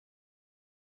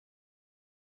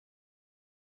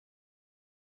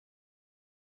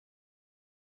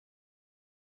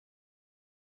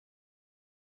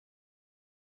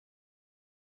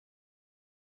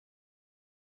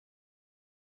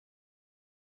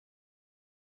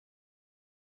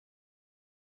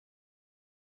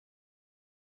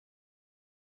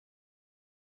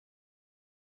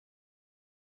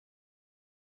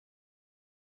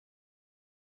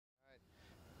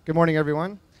Good morning,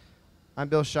 everyone. I'm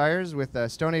Bill Shires with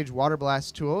StoneAge Water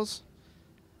Blast Tools.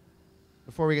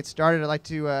 Before we get started, I'd like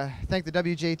to thank the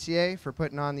WJTA for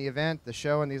putting on the event, the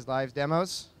show, and these live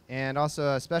demos. And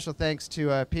also a special thanks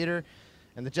to Peter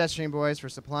and the Jetstream boys for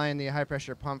supplying the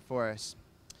high-pressure pump for us.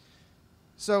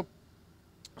 So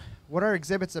what our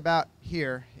exhibit's about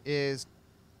here is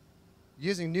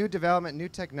using new development, new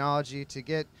technology to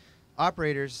get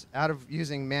operators out of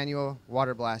using manual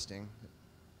water blasting.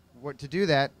 To do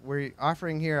that, we're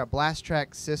offering here a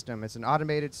Blastrack system. It's an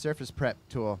automated surface prep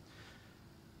tool.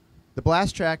 The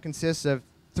Blastrack consists of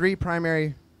three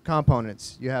primary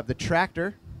components. You have the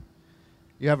tractor,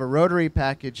 you have a rotary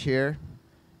package here,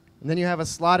 and then you have a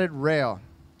slotted rail.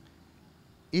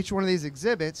 Each one of these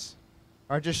exhibits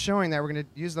are just showing that we're going to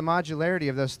use the modularity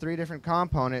of those three different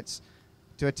components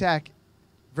to attack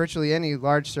virtually any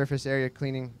large surface area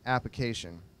cleaning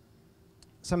application.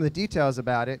 Some of the details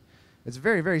about it: it's a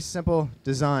very, very simple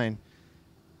design.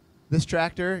 This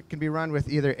tractor can be run with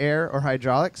either air or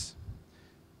hydraulics.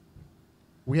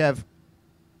 We have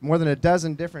more than a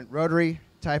dozen different rotary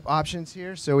type options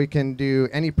here, so we can do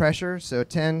any pressure, so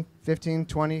 10, 15,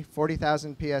 20,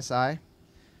 40,000 psi.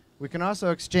 We can also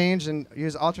exchange and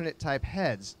use alternate type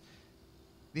heads.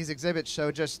 These exhibits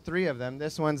show just three of them.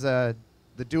 This one's the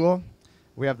dual.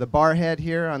 We have the bar head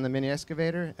here on the mini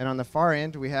excavator, and on the far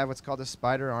end we have what's called a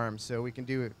spider arm, so we can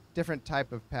do a different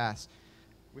type of pass.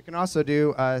 We can also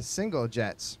do single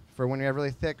jets for when we have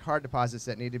really thick hard deposits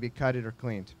that need to be cutted or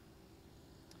cleaned.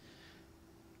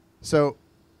 So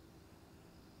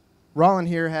Roland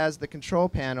here has the control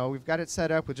panel. We've got it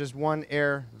set up with just one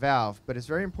air valve, but it's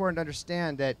very important to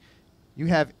understand that you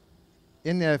have,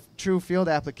 in the true field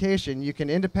application, you can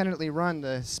independently run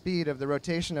the speed of the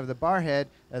rotation of the bar head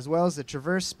as well as the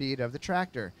traverse speed of the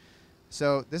tractor.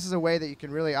 So this is a way that you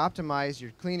can really optimize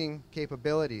your cleaning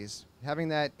capabilities. Having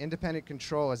that independent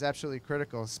control is absolutely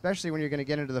critical, especially when you're going to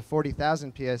get into the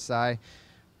 40,000 psi.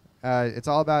 It's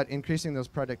all about increasing those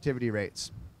productivity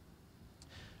rates.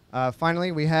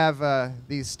 Finally, we have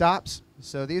these stops.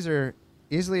 So these are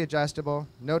easily adjustable,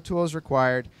 no tools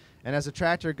required. And as the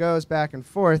tractor goes back and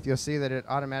forth, you'll see that it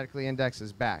automatically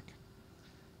indexes back.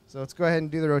 So let's go ahead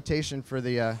and do the rotation for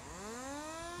the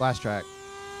Blastrack.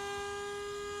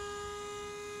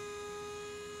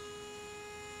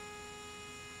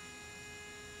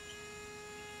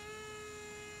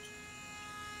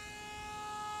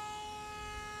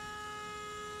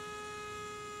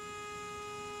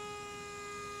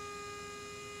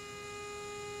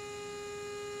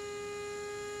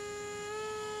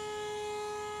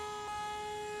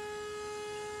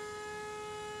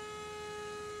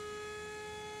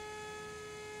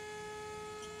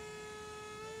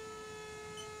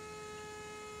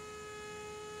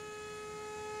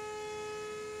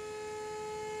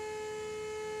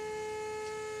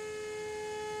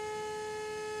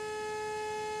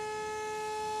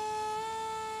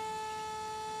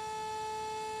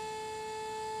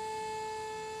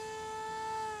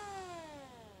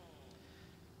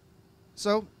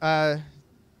 So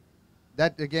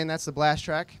that's the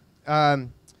Blastrack.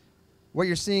 What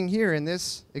you're seeing here in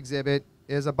this exhibit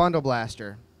is a bundle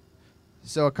blaster.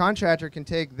 So a contractor can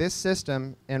take this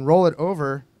system and roll it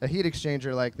over a heat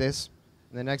exchanger like this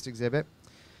in the next exhibit.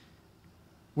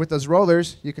 With those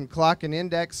rollers, you can clock and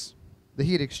index the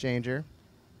heat exchanger.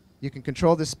 You can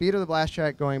control the speed of the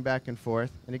Blastrack going back and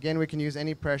forth. And again, we can use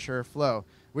any pressure or flow.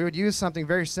 We would use something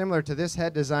very similar to this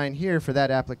head design here for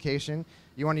that application.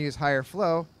 You want to use higher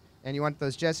flow, and you want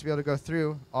those jets to be able to go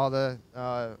through all the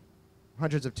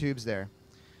hundreds of tubes there.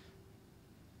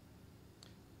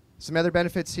 Some other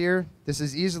benefits here: this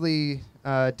is easily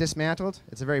dismantled.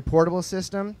 It's a very portable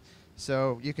system,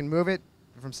 so you can move it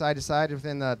from side to side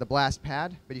within the blast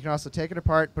pad, but you can also take it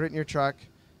apart, put it in your truck,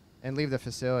 and leave the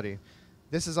facility.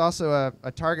 This is also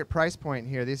a target price point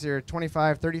here. These are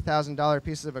 $25,000, $30,000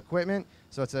 pieces of equipment,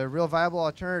 so it's a real viable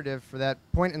alternative for that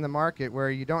point in the market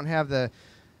where you don't have the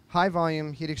high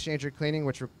volume heat exchanger cleaning,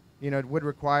 which would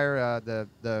require the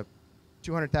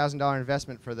 $200,000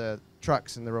 investment for the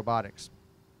trucks and the robotics.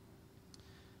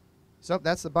 So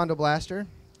that's the bundle blaster.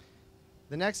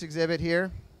 The next exhibit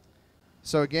here.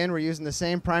 So again, we're using the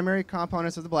same primary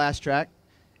components of the Blastrack.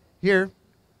 Here,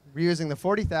 we're using the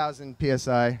 40,000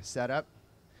 psi setup.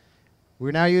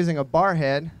 We're now using a bar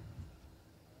head,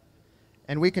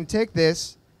 and we can take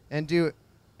this and do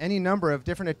any number of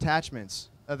different attachments.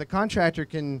 The contractor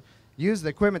can use the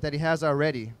equipment that he has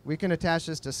already. We can attach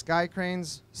this to sky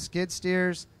cranes, skid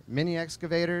steers, mini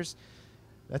excavators.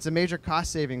 That's a major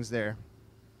cost savings there.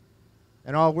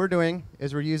 And all we're doing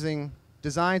is we're using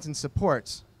designs and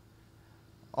supports.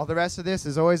 All the rest of this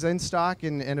is always in stock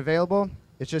and available.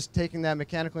 It's just taking that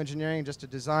mechanical engineering just to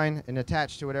design and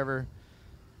attach to whatever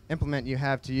implement you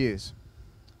have to use.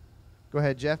 Go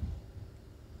ahead, Jeff.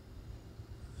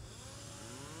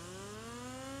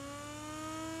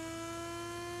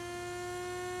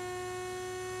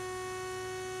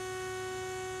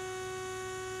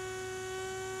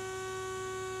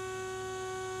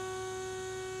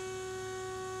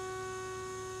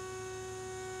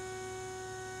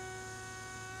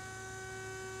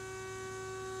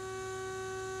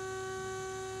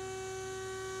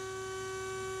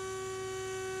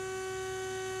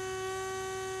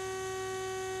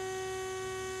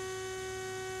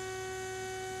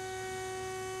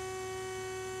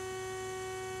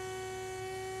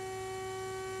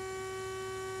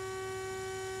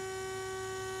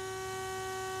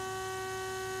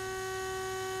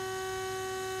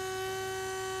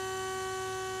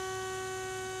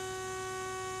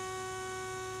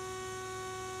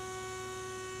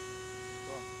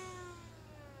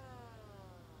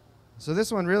 So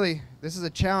this one really, this is a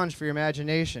challenge for your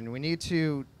imagination. We need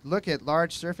to look at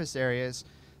large surface areas,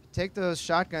 take those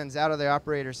shotguns out of the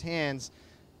operator's hands,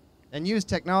 and use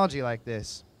technology like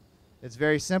this. It's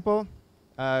very simple.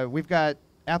 We've got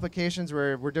applications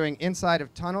where we're doing inside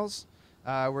of tunnels,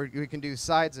 where we can do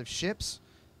sides of ships.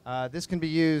 This can be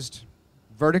used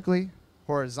vertically,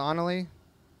 horizontally,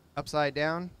 upside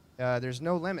down. There's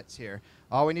no limits here.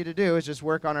 All we need to do is just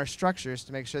work on our structures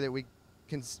to make sure that we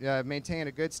can maintain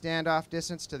a good standoff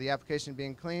distance to the application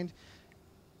being cleaned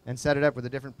and set it up with the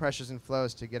different pressures and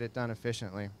flows to get it done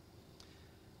efficiently.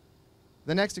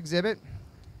 The next exhibit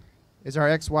is our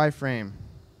XY frame.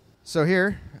 So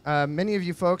here, many of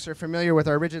you folks are familiar with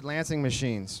our rigid lancing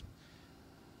machines.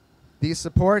 These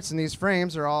supports and these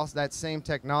frames are all that same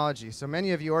technology. So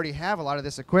many of you already have a lot of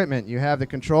this equipment. You have the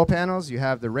control panels, you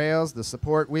have the rails, the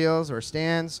support wheels or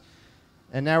stands,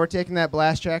 and now we're taking that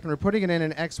Blastrack and we're putting it in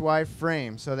an XY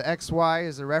frame. So the XY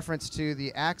is a reference to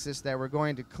the axis that we're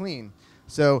going to clean.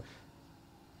 So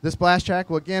this Blastrack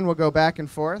will go back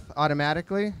and forth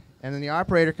automatically, and then the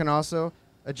operator can also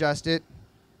adjust it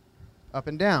up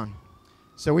and down.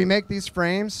 So we make these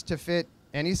frames to fit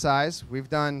any size. We've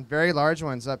done very large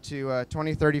ones up to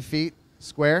 20, 30 feet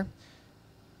square.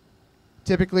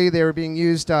 Typically they were being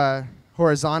used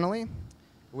horizontally.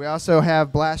 We also have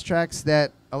Blastracks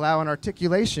that allow an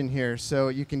articulation here, so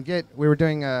you can get, we were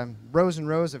doing rows and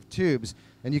rows of tubes,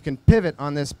 and you can pivot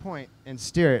on this point and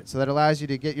steer it, so that allows you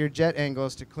to get your jet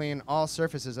angles to clean all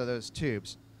surfaces of those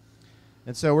tubes.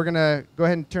 And so we're going to go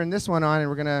ahead and turn this one on, and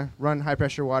we're going to run high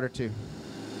pressure water too.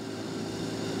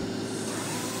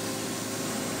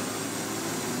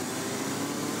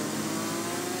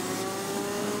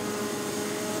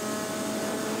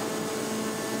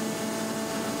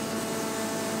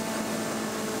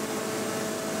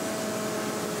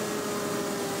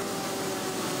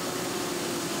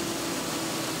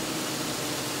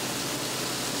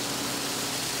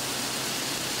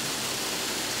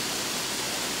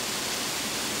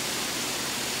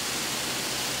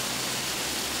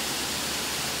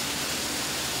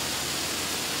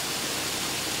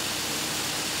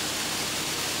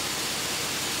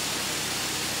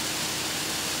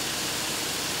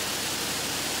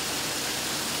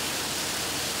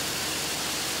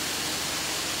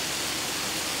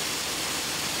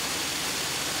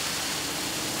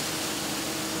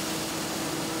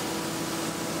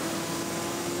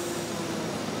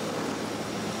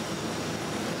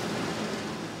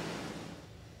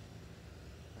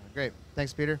 Great.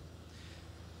 Thanks, Peter.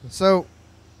 So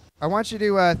I want you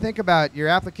to think about your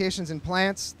applications in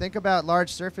plants. Think about large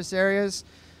surface areas.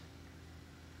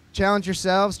 Challenge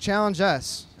yourselves. Challenge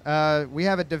us. We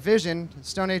have a division,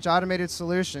 StoneAge Automated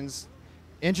Solutions,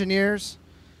 engineers.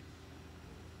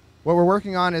 What we're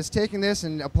working on is taking this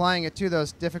and applying it to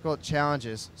those difficult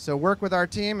challenges. So work with our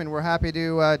team, and we're happy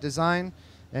to design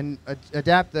and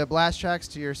adapt the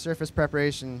Blastracks to your surface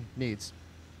preparation needs.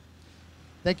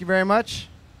 Thank you very much.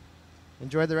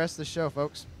 Enjoy the rest of the show,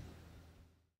 folks.